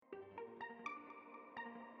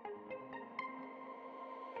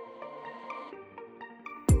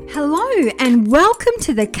Hello and welcome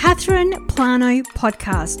to the Catherine Plano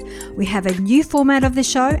podcast. We have a new format of the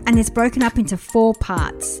show and it's broken up into 4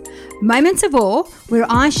 parts. Moments of Awe, where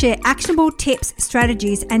I share actionable tips,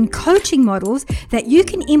 strategies and coaching models that you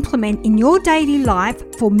can implement in your daily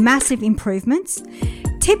life for massive improvements.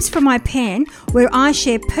 Tips from my pen, where I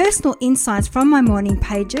share personal insights from my morning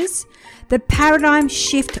pages. The Paradigm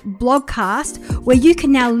Shift blogcast, where you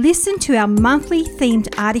can now listen to our monthly themed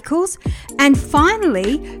articles. And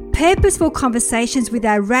finally, Purposeful Conversations with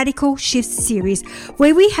our Radical Shifts series,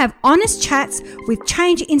 where we have honest chats with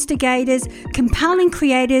change instigators, compelling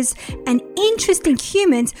creators, and interesting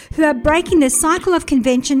humans who are breaking the cycle of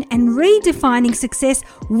convention and redefining success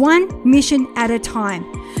one mission at a time.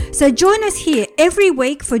 So join us here every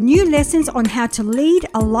week for new lessons on how to lead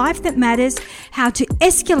a life that matters, how to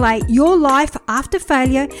escalate your life after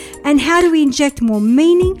failure, and how to inject more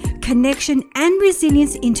meaning, connection, and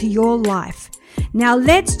resilience into your life. Now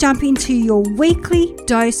let's jump into your weekly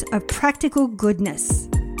dose of practical goodness.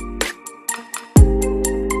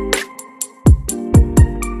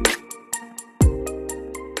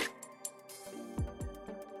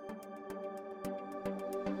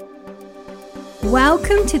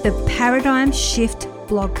 Welcome to the Paradigm Shift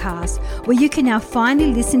blogcast, where you can now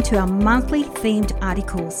finally listen to our monthly themed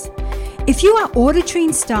articles. If you are auditory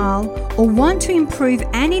in style or want to improve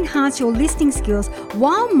and enhance your listening skills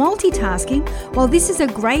while multitasking, well, this is a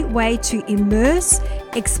great way to immerse,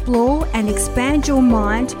 explore, and expand your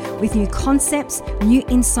mind with new concepts, new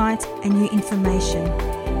insights, and new information.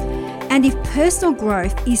 And if personal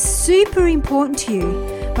growth is super important to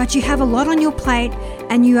you, but you have a lot on your plate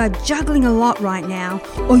and you are juggling a lot right now,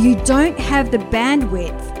 or you don't have the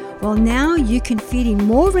bandwidth, well, now you can fit in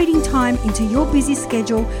more reading time into your busy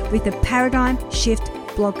schedule with the Paradigm Shift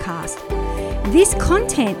blogcast. This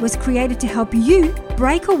content was created to help you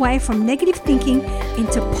break away from negative thinking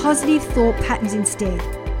into positive thought patterns instead,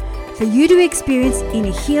 for you to experience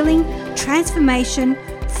inner healing, transformation,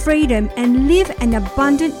 freedom, and live an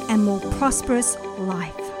abundant and more prosperous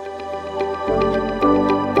life.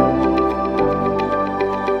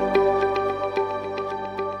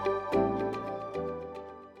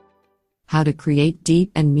 How to create deep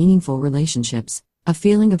and meaningful relationships. A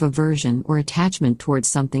feeling of aversion or attachment towards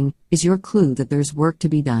something is your clue that there's work to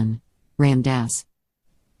be done. Ram Dass.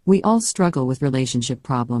 We all struggle with relationship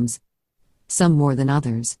problems, some more than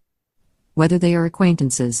others. Whether they are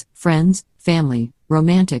acquaintances, friends, family,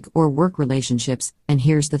 romantic, or work relationships, and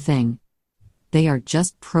here's the thing: they are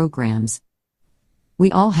just programs.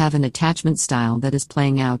 We all have an attachment style that is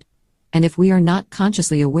playing out, and if we are not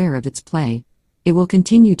consciously aware of its play, it will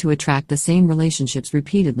continue to attract the same relationships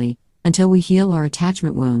repeatedly until we heal our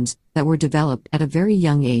attachment wounds that were developed at a very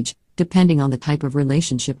young age, depending on the type of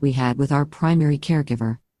relationship we had with our primary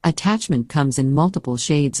caregiver. Attachment comes in multiple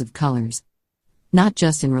shades of colors. Not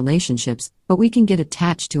just in relationships, but we can get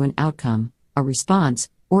attached to an outcome, a response,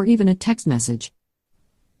 or even a text message.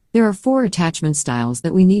 There are 4 attachment styles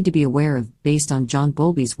that we need to be aware of based on John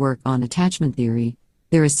Bowlby's work on attachment theory.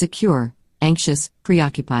 There is secure, anxious,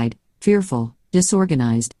 preoccupied, fearful,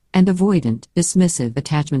 disorganized, and avoidant, dismissive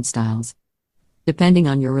attachment styles. Depending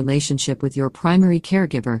on your relationship with your primary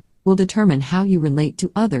caregiver, will determine how you relate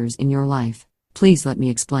to others in your life. Please let me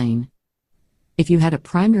explain. If you had a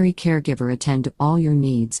primary caregiver attend to all your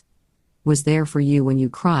needs, was there for you when you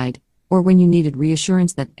cried, or when you needed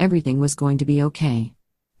reassurance that everything was going to be okay,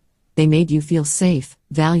 they made you feel safe,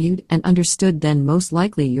 valued, and understood, then most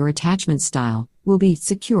likely your attachment style will be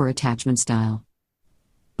secure attachment style.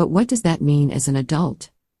 But what does that mean as an adult?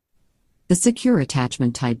 The secure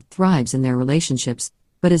attachment type thrives in their relationships,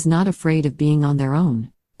 but is not afraid of being on their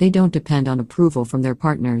own. They don't depend on approval from their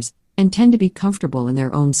partners, and tend to be comfortable in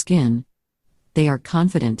their own skin. They are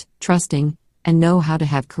confident, trusting, and know how to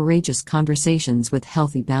have courageous conversations with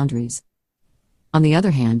healthy boundaries. On the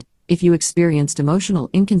other hand, if you experienced emotional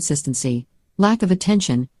inconsistency, lack of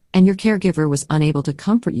attention, and your caregiver was unable to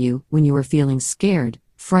comfort you when you were feeling scared,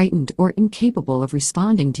 frightened, or incapable of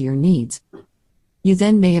responding to your needs, you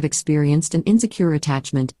then may have experienced an insecure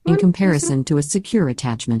attachment in comparison to a secure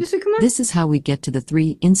attachment. This is how we get to the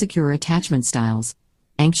 3 insecure attachment styles: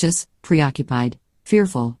 anxious, preoccupied,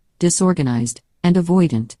 fearful, disorganized, and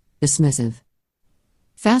avoidant, dismissive.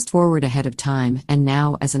 Fast forward ahead of time, and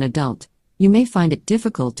now as an adult, you may find it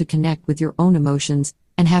difficult to connect with your own emotions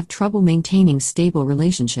and have trouble maintaining stable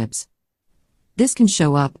relationships. This can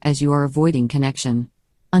show up as you are avoiding connection.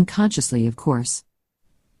 Unconsciously, of course.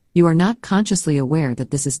 You are not consciously aware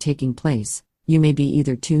that this is taking place. You may be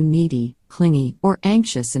either too needy, clingy, or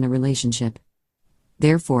anxious in a relationship.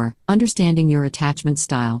 Therefore, understanding your attachment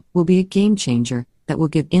style will be a game changer that will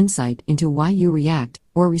give insight into why you react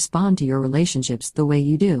or respond to your relationships the way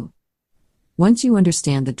you do. Once you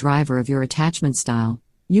understand the driver of your attachment style,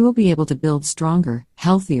 you will be able to build stronger,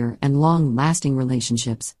 healthier, and long-lasting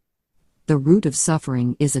relationships. The root of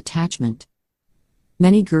suffering is attachment.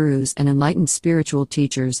 Many gurus and enlightened spiritual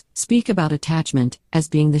teachers speak about attachment as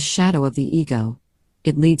being the shadow of the ego.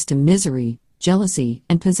 It leads to misery, jealousy,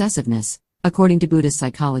 and possessiveness. According to Buddhist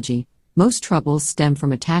psychology, most troubles stem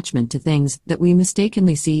from attachment to things that we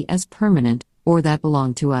mistakenly see as permanent or that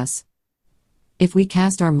belong to us. If we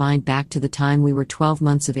cast our mind back to the time we were 12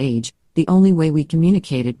 months of age, the only way we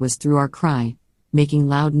communicated was through our cry, making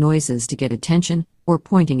loud noises to get attention, or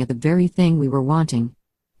pointing at the very thing we were wanting.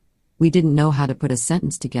 We didn't know how to put a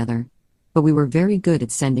sentence together, but we were very good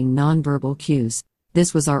at sending nonverbal cues.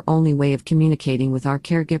 This was our only way of communicating with our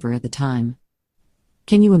caregiver at the time.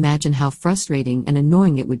 Can you imagine how frustrating and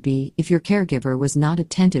annoying it would be if your caregiver was not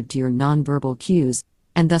attentive to your nonverbal cues,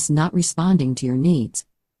 and thus not responding to your needs?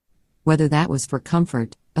 Whether that was for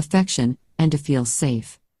comfort, affection, and to feel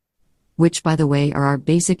safe. Which, by the way, are our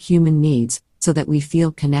basic human needs, so that we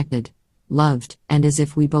feel connected, loved, and as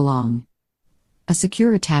if we belong. A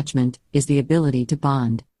secure attachment is the ability to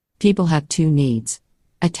bond. People have two needs: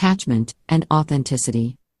 attachment and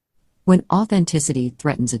authenticity. When authenticity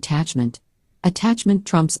threatens attachment, attachment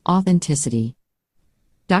trumps authenticity.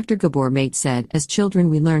 Dr. Gabor Mate said, as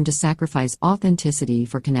children we learn to sacrifice authenticity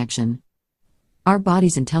for connection. Our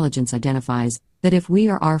body's intelligence identifies that if we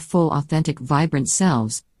are our full, authentic, vibrant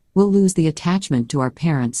selves, we'll lose the attachment to our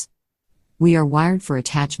parents. We are wired for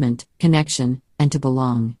attachment, connection, and to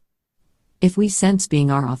belong. If we sense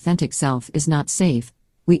being our authentic self is not safe,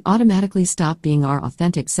 we automatically stop being our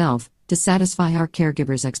authentic self to satisfy our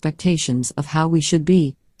caregiver's expectations of how we should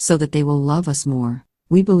be, so that they will love us more.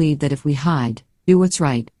 We believe that if we hide, do what's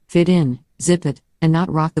right, fit in, zip it, and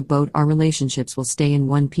not rock the boat, our relationships will stay in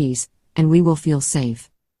one piece, and we will feel safe.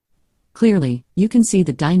 Clearly, you can see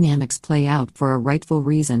the dynamics play out for a rightful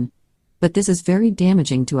reason, but this is very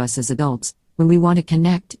damaging to us as adults when we want to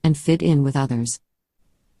connect and fit in with others.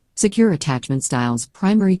 Secure attachment style's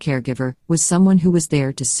primary caregiver was someone who was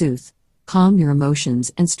there to soothe, calm your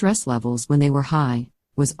emotions and stress levels when they were high,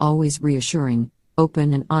 was always reassuring,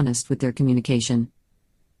 open and honest with their communication.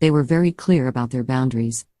 They were very clear about their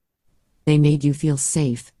boundaries. They made you feel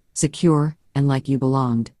safe, secure, and like you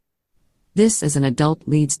belonged. This as an adult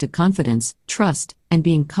leads to confidence, trust, and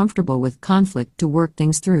being comfortable with conflict to work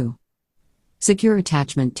things through. Secure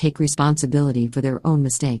attachment take responsibility for their own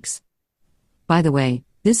mistakes. By the way,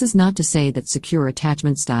 this is not to say that secure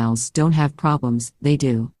attachment styles don't have problems, they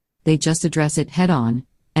do. They just address it head-on,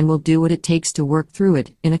 and will do what it takes to work through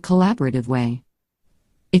it in a collaborative way.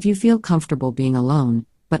 If you feel comfortable being alone,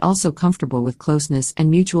 but also comfortable with closeness and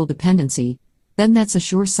mutual dependency, then that's a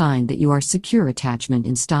sure sign that you are secure attachment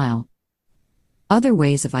in style. Other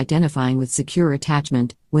ways of identifying with secure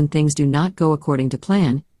attachment, when things do not go according to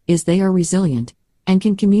plan, is they are resilient, and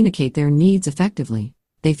can communicate their needs effectively.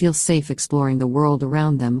 They feel safe exploring the world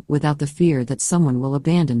around them without the fear that someone will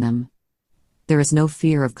abandon them. There is no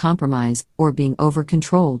fear of compromise, or being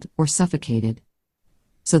over-controlled or suffocated.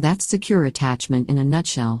 So that's secure attachment in a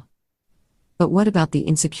nutshell. But what about the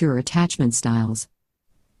insecure attachment styles?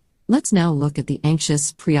 Let's now look at the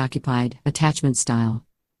anxious, preoccupied attachment style.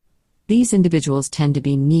 These individuals tend to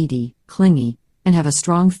be needy, clingy, and have a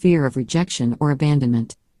strong fear of rejection or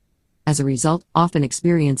abandonment. As a result, often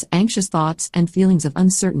experience anxious thoughts and feelings of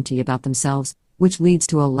uncertainty about themselves, which leads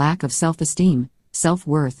to a lack of self-esteem,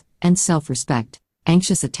 self-worth, and self-respect.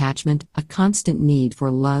 Anxious attachment, a constant need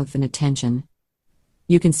for love and attention.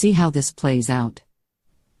 You can see how this plays out.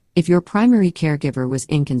 If your primary caregiver was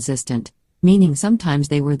inconsistent, meaning sometimes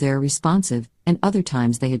they were there responsive, and other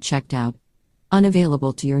times they had checked out,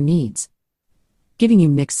 unavailable to your needs, giving you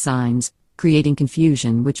mixed signs, creating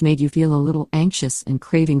confusion which made you feel a little anxious and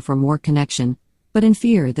craving for more connection, but in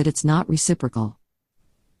fear that it's not reciprocal.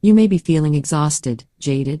 You may be feeling exhausted,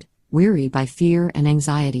 jaded, weary by fear and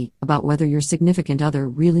anxiety about whether your significant other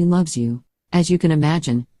really loves you. As you can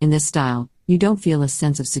imagine, in this style, you don't feel a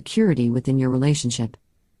sense of security within your relationship.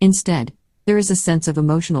 Instead, there is a sense of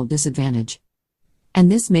emotional disadvantage.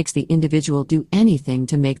 And this makes the individual do anything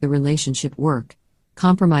to make the relationship work,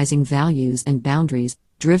 compromising values and boundaries,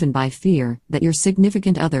 driven by fear that your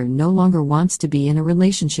significant other no longer wants to be in a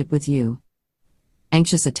relationship with you.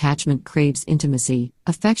 Anxious attachment craves intimacy,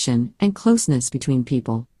 affection, and closeness between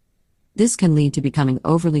people. This can lead to becoming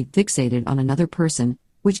overly fixated on another person,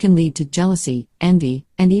 which can lead to jealousy, envy,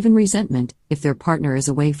 and even resentment if their partner is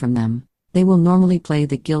away from them. They will normally play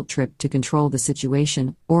the guilt trip to control the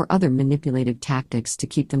situation or other manipulative tactics to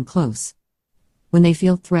keep them close. When they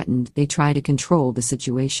feel threatened, they try to control the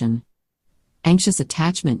situation. Anxious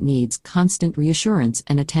attachment needs constant reassurance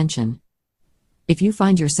and attention. If you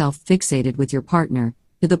find yourself fixated with your partner,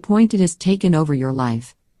 to the point it has taken over your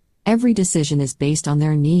life, every decision is based on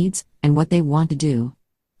their needs and what they want to do.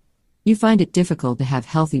 You find it difficult to have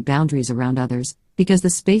healthy boundaries around others, because the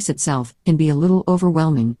space itself can be a little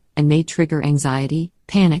overwhelming and may trigger anxiety,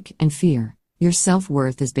 panic, and fear. Your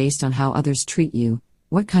self-worth is based on how others treat you,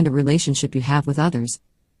 what kind of relationship you have with others,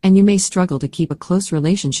 and you may struggle to keep a close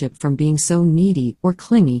relationship from being so needy or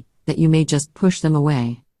clingy that you may just push them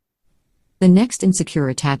away. The next insecure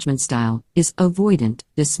attachment style is avoidant,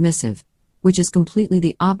 dismissive, which is completely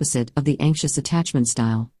the opposite of the anxious attachment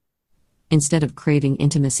style. Instead of craving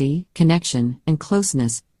intimacy, connection, and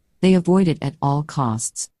closeness, they avoid it at all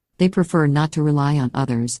costs. They prefer not to rely on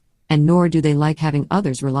others, and nor do they like having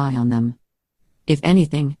others rely on them. If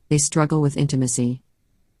anything, they struggle with intimacy.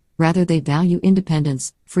 Rather, they value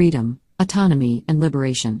independence, freedom, autonomy, and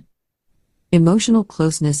liberation. Emotional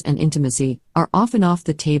closeness and intimacy are often off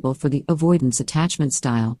the table for the avoidance attachment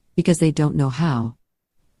style because they don't know how.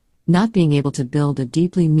 Not being able to build a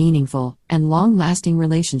deeply meaningful and long-lasting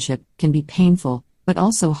relationship can be painful, but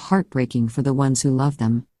also heartbreaking for the ones who love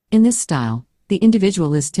them. In this style, the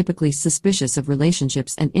individual is typically suspicious of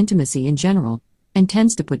relationships and intimacy in general, and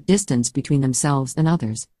tends to put distance between themselves and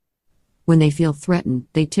others. When they feel threatened,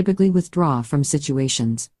 they typically withdraw from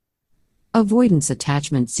situations. Avoidance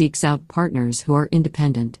attachment seeks out partners who are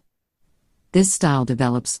independent. This style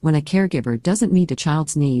develops when a caregiver doesn't meet a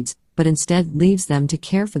child's needs, but instead leaves them to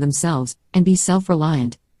care for themselves and be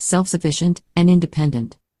self-reliant, self-sufficient, and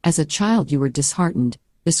independent. As a child, you were disheartened,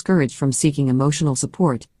 discouraged from seeking emotional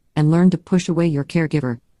support, and learned to push away your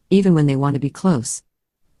caregiver, even when they want to be close.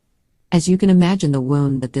 As you can imagine the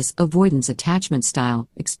wound that this avoidance attachment style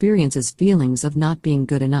experiences feelings of not being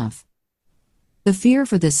good enough. The fear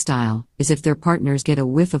for this style is if their partners get a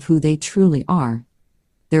whiff of who they truly are,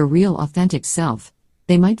 their real authentic self,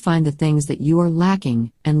 they might find the things that you are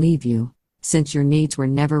lacking and leave you. Since your needs were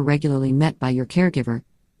never regularly met by your caregiver,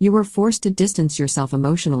 you were forced to distance yourself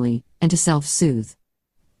emotionally and to self-soothe.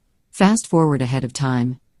 Fast forward ahead of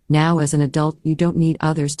time. Now as an adult, you don't need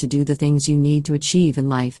others to do the things you need to achieve in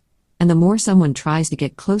life. And the more someone tries to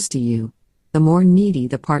get close to you, the more needy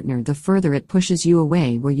the partner, the further it pushes you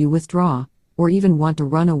away, where you withdraw, or even want to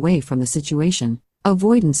run away from the situation.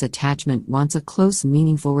 Avoidance attachment wants a close,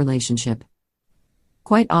 meaningful relationship.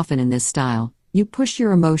 Quite often in this style, you push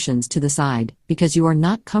your emotions to the side because you are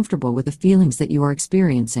not comfortable with the feelings that you are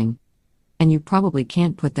experiencing, and you probably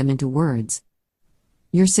can't put them into words.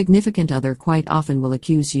 Your significant other quite often will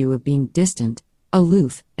accuse you of being distant,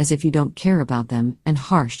 aloof, as if you don't care about them, and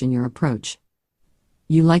harsh in your approach.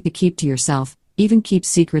 You like to keep to yourself, even keep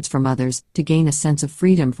secrets from others, to gain a sense of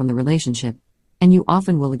freedom from the relationship, and you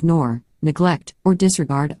often will ignore, neglect, or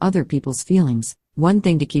disregard other people's feelings. One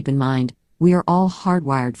thing to keep in mind: we are all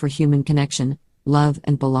hardwired for human connection, love,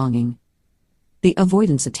 and belonging. The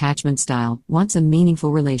avoidance attachment style wants a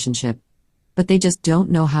meaningful relationship, but they just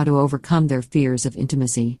don't know how to overcome their fears of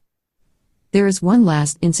intimacy. There is one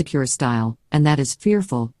last insecure style, and that is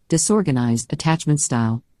fearful, disorganized attachment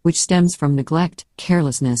style, which stems from neglect,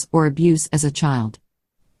 carelessness, or abuse as a child.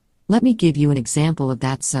 Let me give you an example of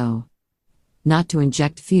that. So, not to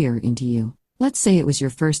inject fear into you. Let's say it was your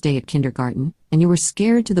first day at kindergarten, and you were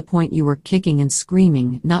scared to the point you were kicking and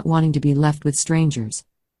screaming, not wanting to be left with strangers.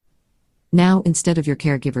 Now, instead of your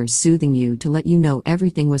caregiver soothing you to let you know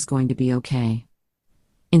everything was going to be okay,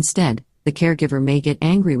 instead, the caregiver may get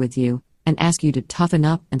angry with you and ask you to toughen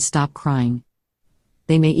up and stop crying.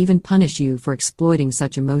 They may even punish you for exploiting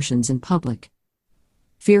such emotions in public.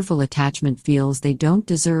 Fearful attachment feels they don't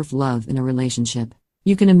deserve love in a relationship.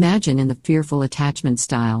 You can imagine in the fearful attachment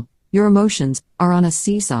style, your emotions are on a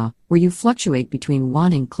seesaw where you fluctuate between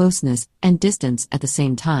wanting closeness and distance at the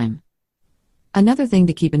same time. Another thing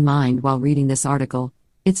to keep in mind while reading this article: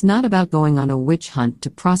 it's not about going on a witch hunt to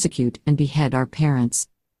prosecute and behead our parents.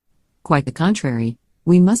 Quite the contrary,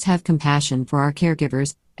 we must have compassion for our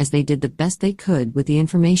caregivers, as they did the best they could with the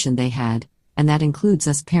information they had, and that includes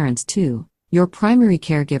us parents too. Your primary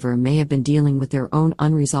caregiver may have been dealing with their own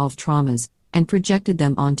unresolved traumas and projected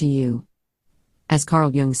them onto you. As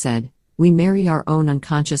Carl Jung said, we marry our own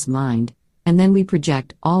unconscious mind, and then we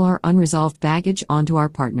project all our unresolved baggage onto our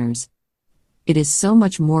partners. It is so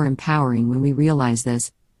much more empowering when we realize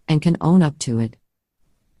this, and can own up to it.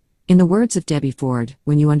 In the words of Debbie Ford,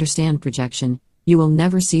 when you understand projection, you will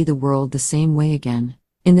never see the world the same way again.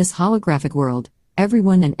 In this holographic world,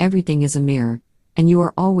 everyone and everything is a mirror, and you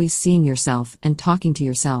are always seeing yourself and talking to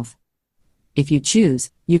yourself. If you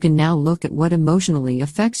choose, you can now look at what emotionally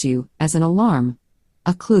affects you as an alarm,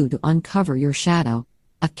 a clue to uncover your shadow,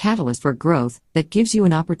 a catalyst for growth that gives you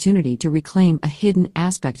an opportunity to reclaim a hidden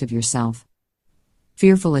aspect of yourself.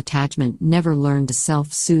 Fearful attachment never learned to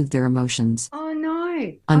self-soothe their emotions. Oh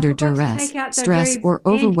no. Under duress, stress, or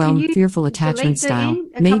overwhelm, fearful attachment style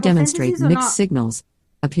may demonstrate mixed signals,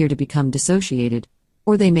 appear to become dissociated,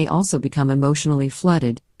 or they may also become emotionally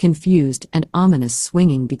flooded, confused, and ominous,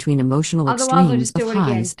 swinging between emotional extremes of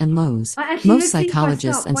highs and lows. Most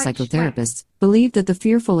psychologists and psychotherapists believe that the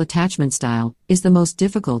fearful attachment style is the most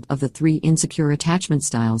difficult of the 3 insecure attachment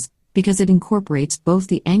styles because it incorporates both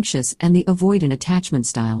the anxious and the avoidant attachment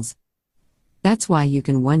styles. That's why you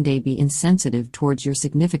can one day be insensitive towards your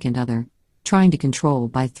significant other, trying to control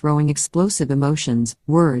by throwing explosive emotions,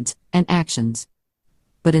 words, and actions.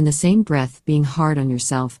 But in the same breath being hard on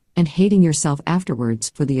yourself and hating yourself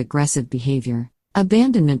afterwards for the aggressive behavior.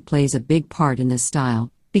 Abandonment plays a big part in this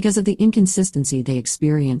style because of the inconsistency they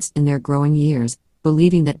experienced in their growing years,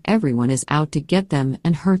 believing that everyone is out to get them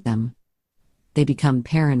and hurt them. They become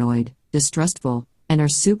paranoid, distrustful, and are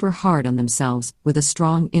super hard on themselves with a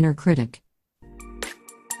strong inner critic.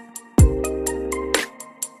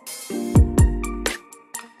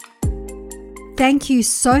 Thank you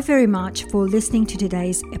so very much for listening to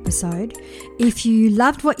today's episode. If you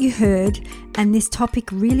loved what you heard and this topic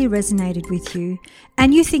really resonated with you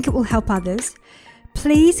and you think it will help others,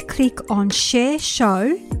 please click on Share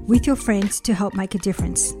Show with your friends to help make a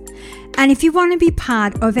difference. And if you want to be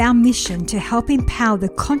part of our mission to help empower the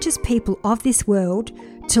conscious people of this world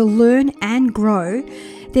to learn and grow,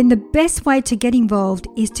 then the best way to get involved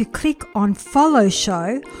is to click on Follow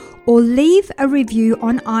Show or leave a review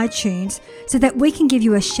on iTunes so that we can give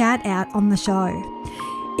you a shout out on the show.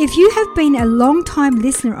 If you have been a long-time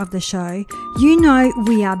listener of the show, you know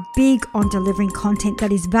we are big on delivering content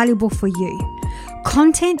that is valuable for you.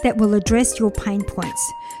 Content that will address your pain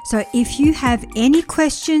points. So if you have any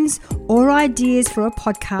questions or ideas for a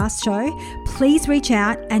podcast show, please reach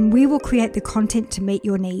out and we will create the content to meet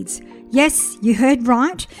your needs. Yes, you heard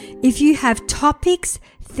right. If you have topics,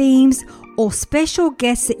 themes, or special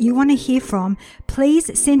guests that you want to hear from,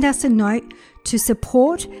 please send us a note to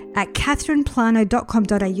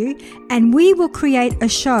support@catherineplano.com.au and we will create a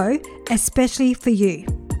show especially for you.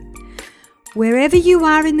 Wherever you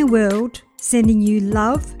are in the world, sending you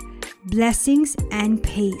love, blessings, and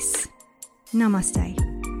peace.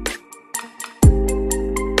 Namaste.